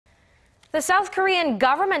The South Korean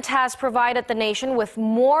government has provided the nation with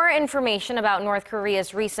more information about North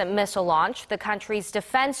Korea's recent missile launch. The country's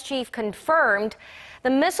defense chief confirmed the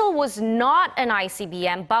missile was not an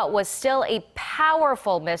ICBM, but was still a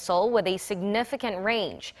powerful missile with a significant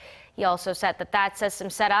range. He also said that THAAD system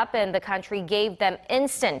set up in the country gave them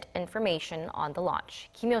instant information on the launch.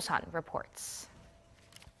 Hyo-sun reports.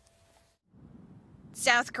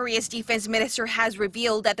 South Korea's defense minister has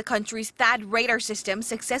revealed that the country's THAAD radar system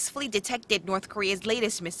successfully detected North Korea's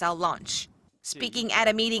latest missile launch. Speaking at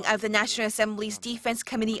a meeting of the National Assembly's Defense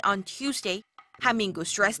Committee on Tuesday, Min-koo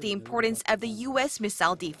stressed the importance of the U.S.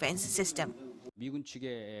 missile defense system.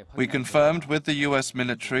 We confirmed with the U.S.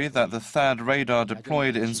 military that the THAAD radar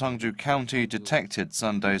deployed in Seongju County detected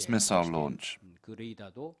Sunday's missile launch.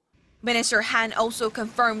 Minister Han also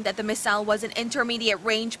confirmed that the missile was an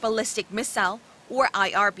intermediate-range ballistic missile, or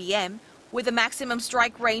IRBM, with a maximum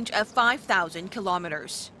strike range of 5,000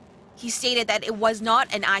 kilometers. He stated that it was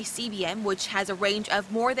not an ICBM, which has a range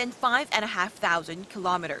of more than 5,500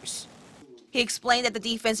 kilometers. He explained that the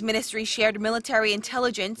defense ministry shared military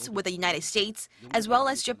intelligence with the United States as well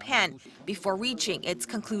as Japan before reaching its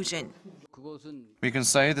conclusion. We can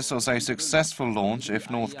say this was a successful launch if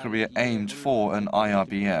North Korea aimed for an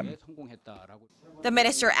IRBM. The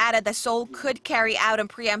minister added that Seoul could carry out a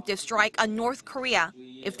preemptive strike on North Korea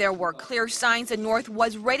if there were clear signs the North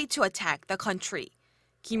was ready to attack the country.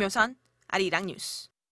 Hyo-sun, Arirang News.